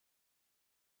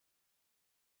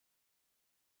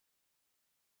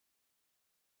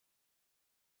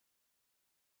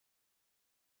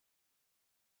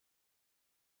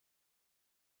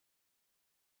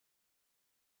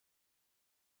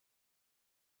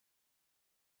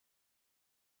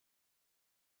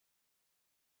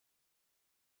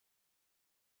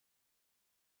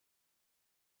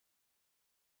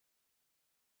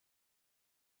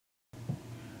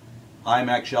Hi,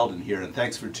 Mac Sheldon here, and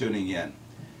thanks for tuning in.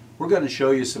 We're going to show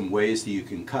you some ways that you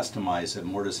can customize a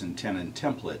mortise and tenon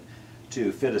template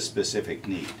to fit a specific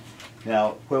need.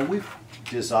 Now, when we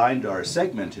designed our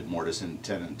segmented mortise and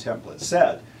tenon template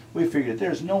set, we figured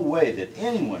there's no way that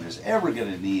anyone is ever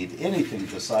going to need anything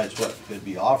besides what could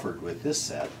be offered with this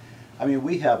set. I mean,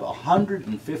 we have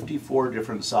 154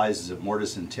 different sizes of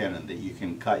mortise and tenon that you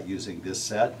can cut using this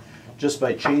set just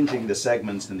by changing the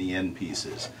segments and the end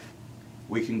pieces.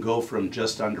 We can go from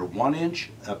just under 1 inch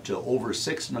up to over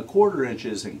 6 1/4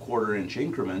 inches in 1/4 inch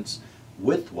increments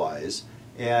widthwise,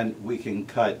 and we can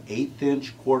cut 1/8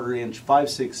 inch, 1/4 inch,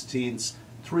 5/16,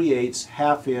 3/8,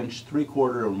 1/2 inch,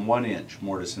 3/4, and 1 inch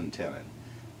mortise and tenon.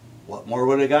 What more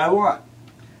would a guy want?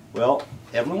 Well,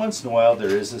 every once in a while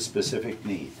there is a specific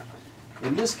need.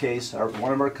 In this case,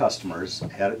 one of our customers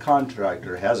has a contract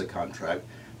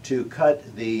to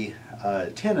cut the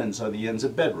tenons on the ends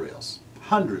of bed rails,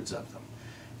 hundreds of them.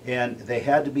 And they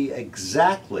had to be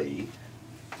exactly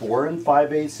 4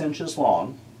 5/8 inches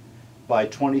long by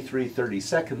 23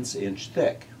 32 inch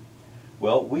thick.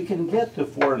 Well, we can get to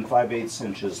 4 5/8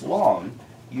 inches long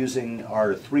using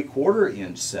our 3/4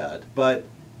 inch set, but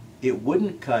it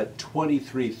wouldn't cut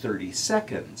 23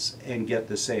 32 and get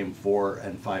the same 4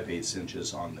 5/8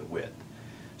 inches on the width.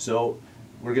 So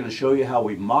we're going to show you how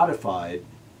we modified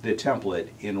the template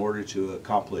in order to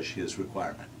accomplish his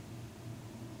requirement.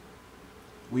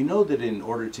 We know that in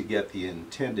order to get the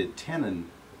intended tenon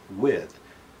width,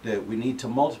 that we need to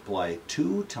multiply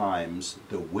 2 times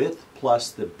the width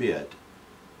plus the bit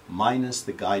minus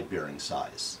the guide bearing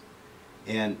size.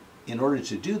 And in order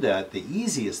to do that, the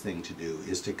easiest thing to do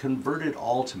is to convert it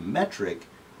all to metric,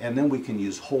 and then we can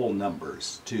use whole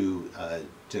numbers to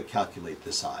calculate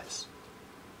the size.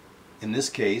 In this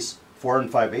case, 4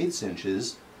 5/8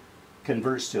 inches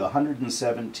converts to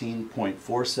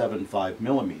 117.475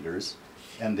 millimeters,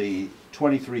 and the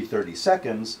 23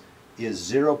 32 is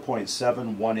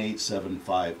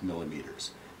 0.71875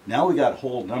 millimeters. Now we got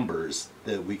whole numbers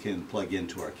that we can plug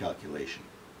into our calculation.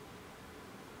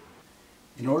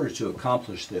 In order to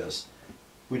accomplish this,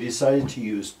 we decided to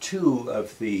use 2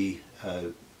 of the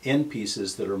end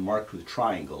pieces that are marked with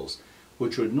triangles,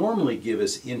 which would normally give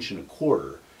us 1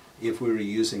 1/4 if we were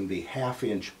using the 1/2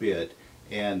 inch bit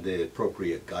and the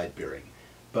appropriate guide bearing.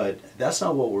 But that's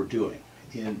not what we're doing.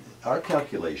 In our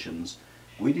calculations,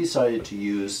 we decided to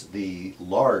use the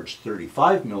large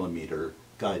 35 millimeter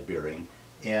guide bearing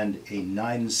and a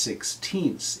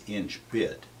 9/16 inch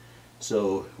bit.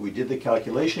 So we did the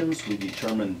calculations, we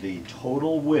determined the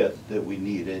total width that we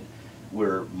needed.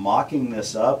 We're mocking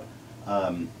this up,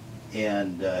 and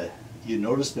you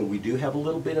notice that we do have a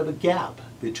little bit of a gap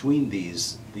between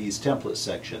these template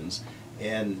sections,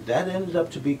 and that ended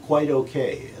up to be quite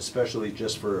okay, especially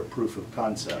just for a proof of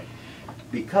concept,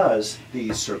 because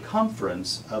the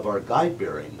circumference of our guide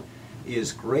bearing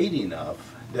is great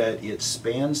enough that it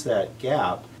spans that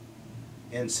gap,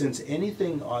 and since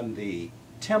anything on the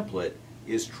template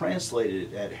is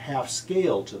translated at half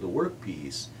scale to the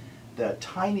workpiece, that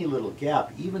tiny little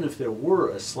gap, even if there were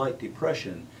a slight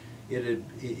depression,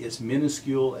 it's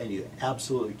minuscule and you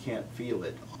absolutely can't feel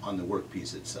it on the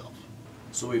workpiece itself.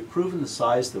 So we've proven the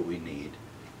size that we need.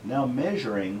 Now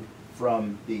measuring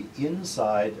from the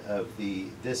inside of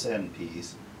this end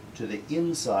piece to the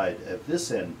inside of this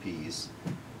end piece,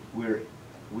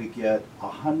 we get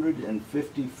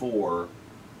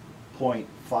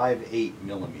 154.58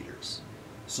 millimeters.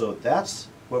 So that's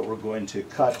what we're going to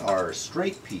cut our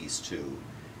straight piece to,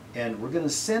 and we're going to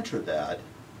center that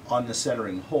on the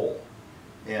centering hole.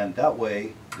 And that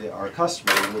way our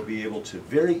customer will be able to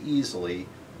very easily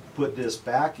put this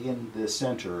back in the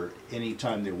center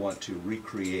anytime they want to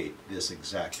recreate this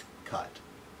exact cut.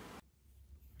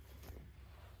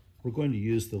 We're going to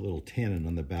use the little tenon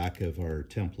on the back of our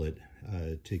template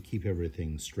to keep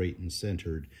everything straight and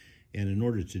centered. And in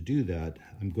order to do that,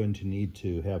 I'm going to need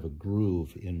to have a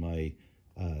groove in the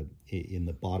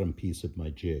bottom piece of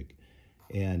my jig.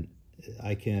 And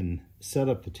I can set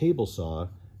up the table saw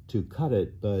to cut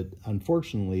it, but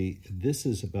unfortunately this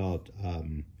is about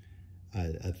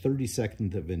a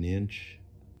 32nd of an inch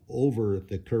over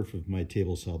the kerf of my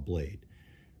table saw blade.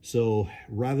 So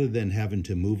rather than having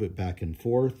to move it back and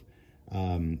forth,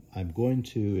 I'm going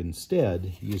to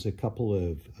instead use a couple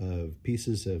of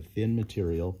pieces of thin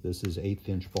material. This is 1/8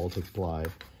 inch Baltic ply,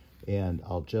 and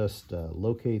I'll just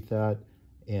locate that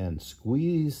and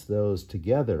squeeze those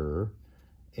together,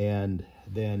 and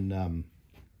then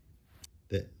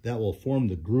that will form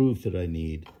the groove that I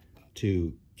need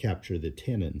to capture the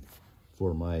tenon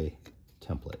for my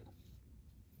template.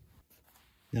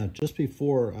 Now, just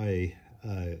before I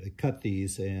cut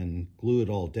these and glue it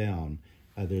all down,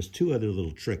 there's two other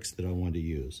little tricks that I want to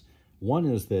use. One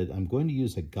is that I'm going to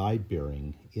use a guide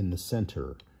bearing in the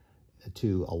center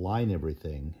to align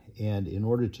everything. And in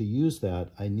order to use that,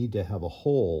 I need to have a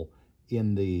hole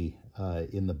in the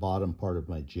bottom part of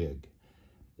my jig.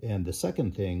 And the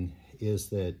second thing is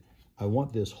that I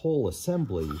want this whole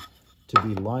assembly to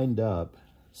be lined up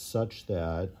such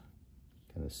that,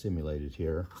 kind of simulated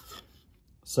here,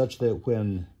 such that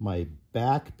when my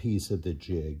back piece of the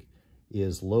jig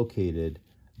is located,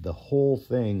 the whole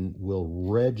thing will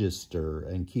register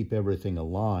and keep everything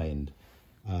aligned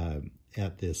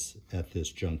at this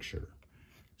juncture.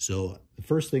 So the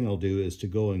first thing I'll do is to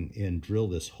go and drill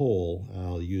this hole.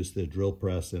 I'll use the drill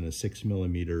press and a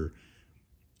 6mm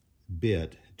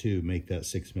bit to make that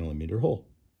 6mm hole.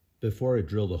 Before I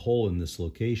drill the hole in this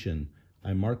location,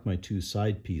 I mark my two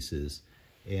side pieces,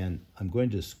 and I'm going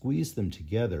to squeeze them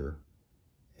together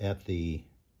at the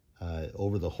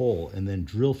over the hole, and then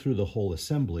drill through the whole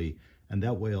assembly, and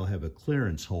that way I'll have a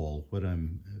clearance hole when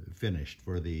I'm finished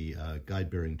for the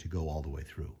guide bearing to go all the way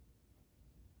through.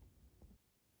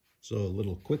 So a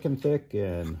little quick and thick,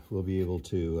 and we'll be able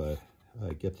to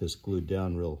get this glued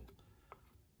down real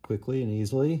quickly and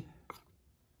easily.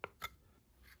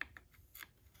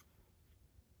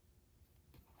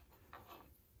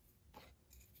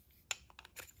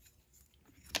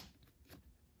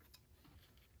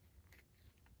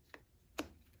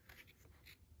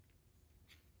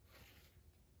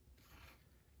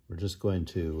 We're just going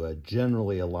to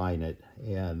generally align it,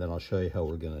 and then I'll show you how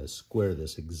we're going to square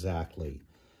this exactly.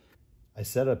 I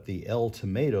set up the L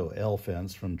Tomato L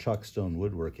fence from Chuckstone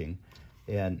Woodworking,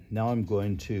 and now I'm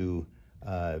going to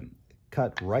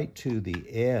cut right to the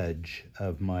edge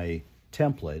of my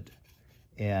template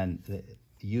and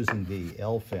using the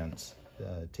L fence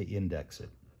to index it.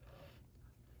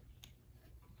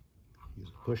 Use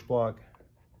a push block.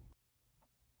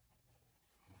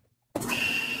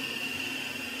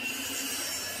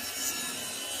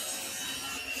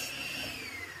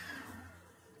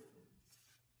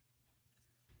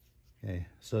 Okay,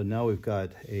 so now we've got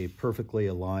a perfectly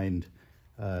aligned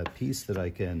piece that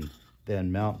I can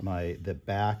then mount the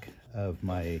back of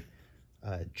my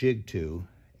jig to,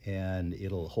 and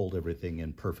it'll hold everything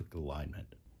in perfect alignment.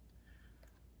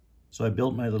 So I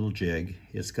built my little jig.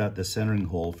 It's got the centering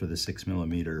hole for the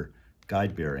 6mm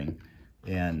guide bearing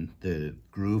and the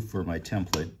groove for my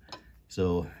template.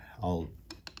 So I'll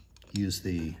use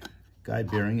the guide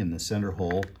bearing in the center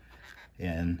hole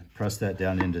and press that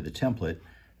down into the template.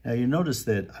 Now you notice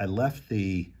that I left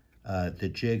the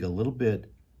jig a little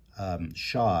bit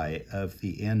shy of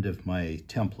the end of my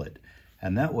template,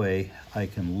 and that way I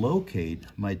can locate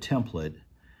my template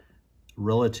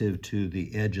relative to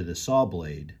the edge of the saw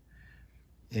blade.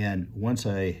 And once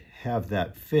I have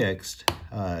that fixed,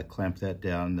 clamp that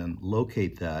down, then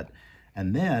locate that,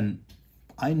 and then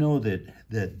I know that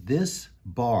this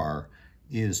bar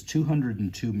is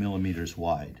 202mm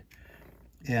wide.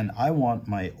 And I want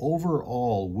my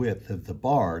overall width of the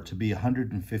bar to be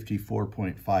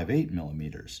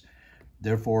 154.58mm.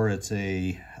 Therefore, it's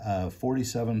a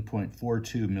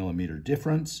 47.42mm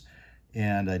difference,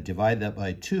 and I divide that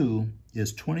by 2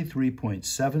 is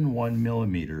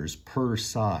 23.71mm per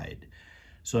side.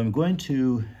 So I'm going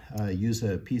to use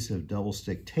a piece of double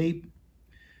stick tape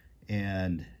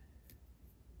and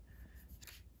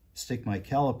stick my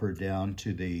caliper down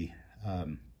to the,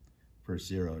 first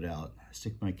zeroed out,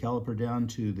 stick my caliper down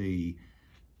to the,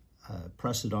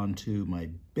 press it onto my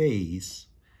base,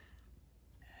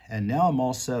 and now I'm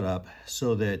all set up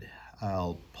so that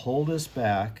I'll pull this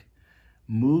back,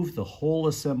 move the whole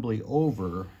assembly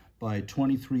over by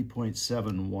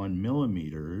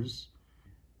 23.71mm,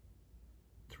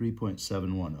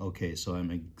 3.71. Okay, so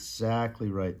I'm exactly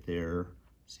right there.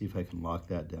 See if I can lock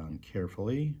that down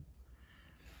carefully.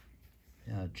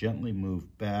 Gently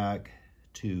move back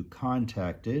to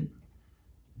contact it.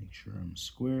 Make sure I'm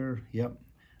square. Yep.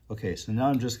 Okay, so now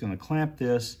I'm just going to clamp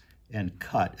this and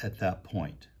cut at that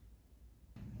point.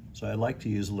 So I like to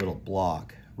use a little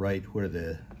block right where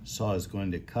the saw is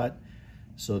going to cut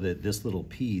so that this little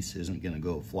piece isn't going to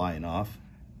go flying off.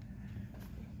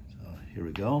 So here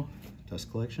we go,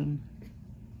 dust collection.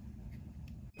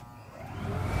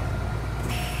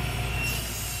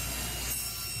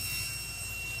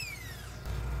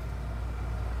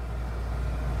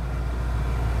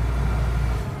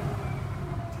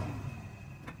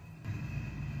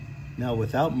 Now,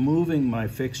 without moving my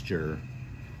fixture,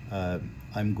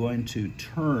 I'm going to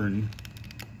turn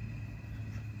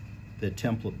the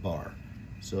template bar.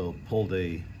 So pull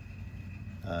the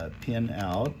pin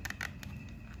out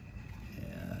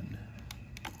and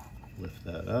lift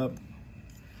that up,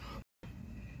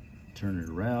 turn it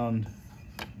around,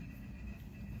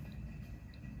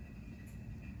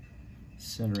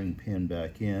 centering pin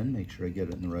back in, make sure I get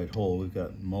it in the right hole. We've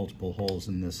got multiple holes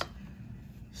in this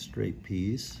straight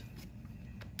piece.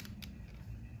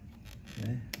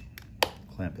 Okay,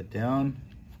 clamp it down.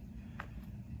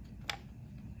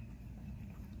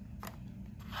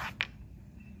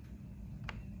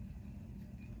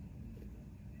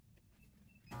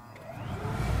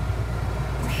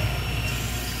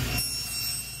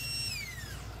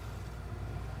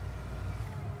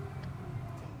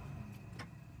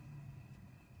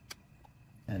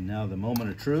 And now the moment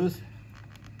of truth.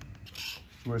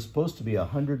 We're supposed to be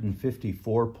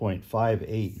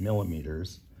 154.58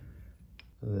 millimeters.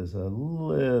 So there's a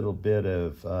little bit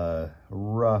of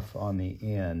rough on the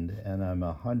end, and I'm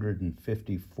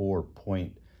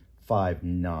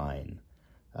 154.59.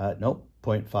 Nope,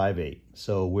 0.58.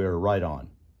 So we're right on.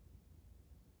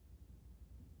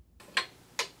 Okay,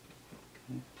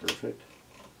 perfect.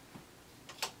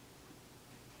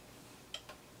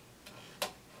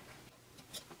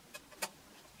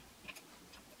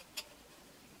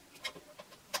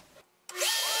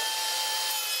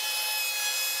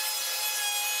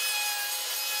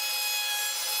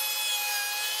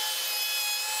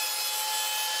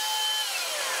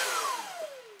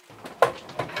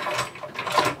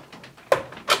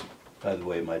 By the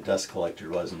way, my dust collector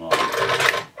wasn't on.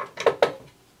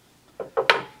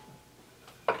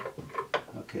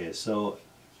 Okay, so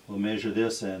we'll measure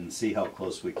this and see how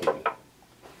close we came.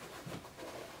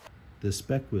 The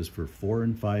spec was for 4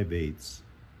 5/8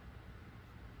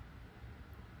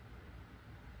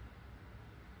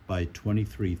 by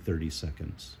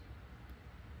 23/32.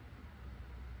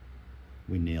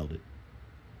 We nailed it.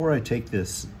 Before I take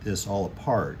this all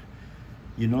apart,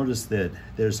 you notice that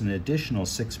there's an additional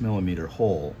 6 millimeter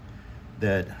hole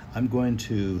that I'm going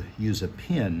to use a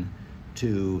pin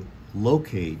to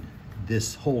locate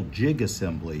this whole jig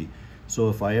assembly. So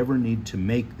if I ever need to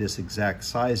make this exact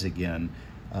size again,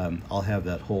 I'll have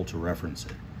that hole to reference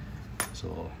it. So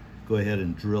I'll go ahead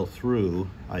and drill through.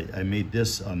 I made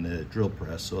this on the drill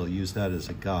press, so I'll use that as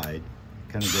a guide.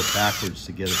 Kind of go backwards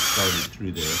to get it started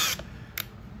through there.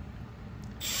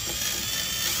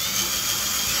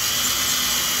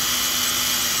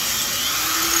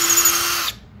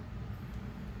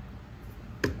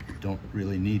 Don't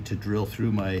really need to drill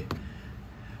through my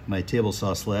table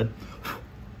saw sled.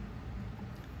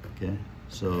 Okay,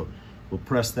 so we'll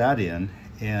press that in,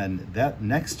 and that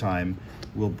next time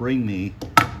will bring me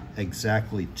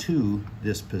exactly to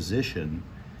this position.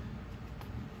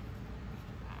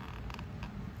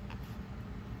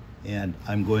 And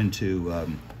I'm going to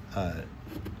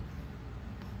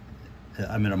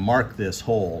mark this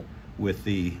hole with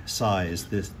the size,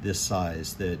 this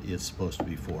size that it's supposed to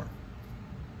be for.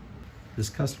 This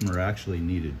customer actually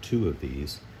needed 2 of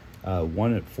these,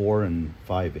 one at 4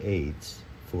 5/8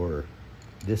 for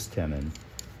this tenon,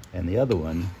 and the other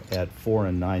one at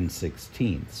 4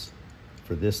 9/16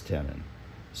 for this tenon.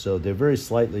 So they're very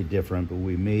slightly different, but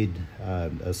we made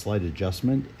a slight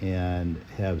adjustment and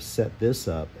have set this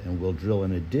up, and we'll drill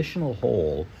an additional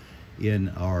hole in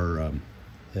our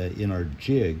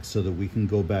jig so that we can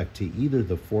go back to either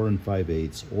the 4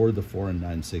 5/8 or the 4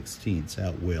 9/16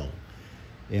 at will.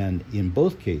 And in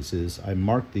both cases, I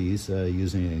marked these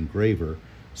using an engraver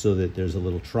so that there's a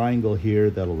little triangle here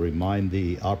that'll remind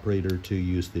the operator to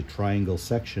use the triangle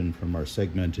section from our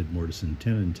segmented mortise and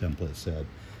tenon template set,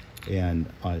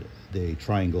 and the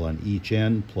triangle on each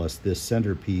end plus this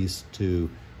center piece to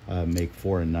make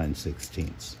 4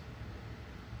 9/16.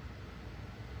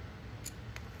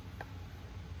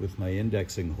 With my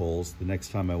indexing holes, the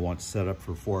next time I want to set up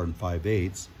for 4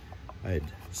 5/8,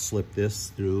 I'd slip this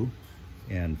through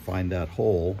and find that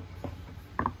hole,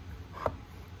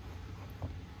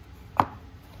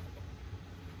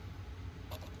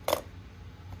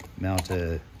 mount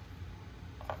a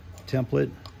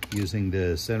template using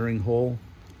the centering hole,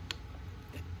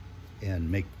 and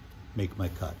make my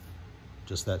cut.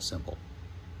 Just that simple.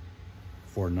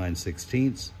 4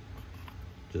 9/16,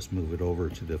 just move it over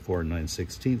to the 4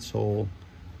 9/16 hole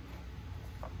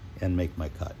and make my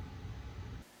cut.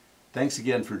 Thanks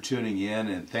again for tuning in,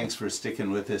 and thanks for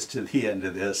sticking with us to the end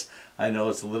of this. I know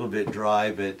it's a little bit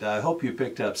dry, but I hope you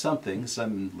picked up something,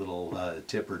 some little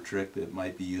tip or trick that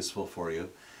might be useful for you.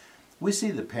 We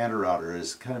see the PantoRouter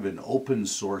as kind of an open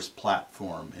source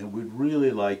platform, and we'd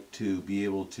really like to be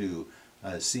able to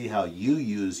see how you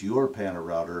use your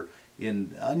PantoRouter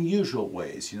in unusual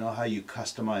ways. You know, how you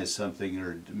customize something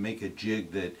or make a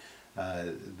jig that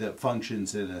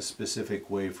functions in a specific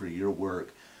way for your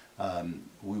work.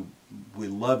 We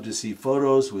love to see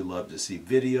photos, we love to see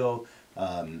video,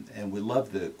 and we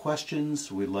love the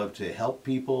questions. We love to help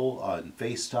people on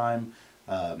FaceTime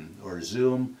or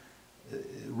Zoom.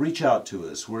 reach out to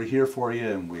us. We're here for you,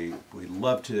 and we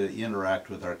love to interact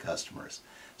with our customers.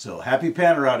 So happy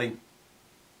PantoRouting.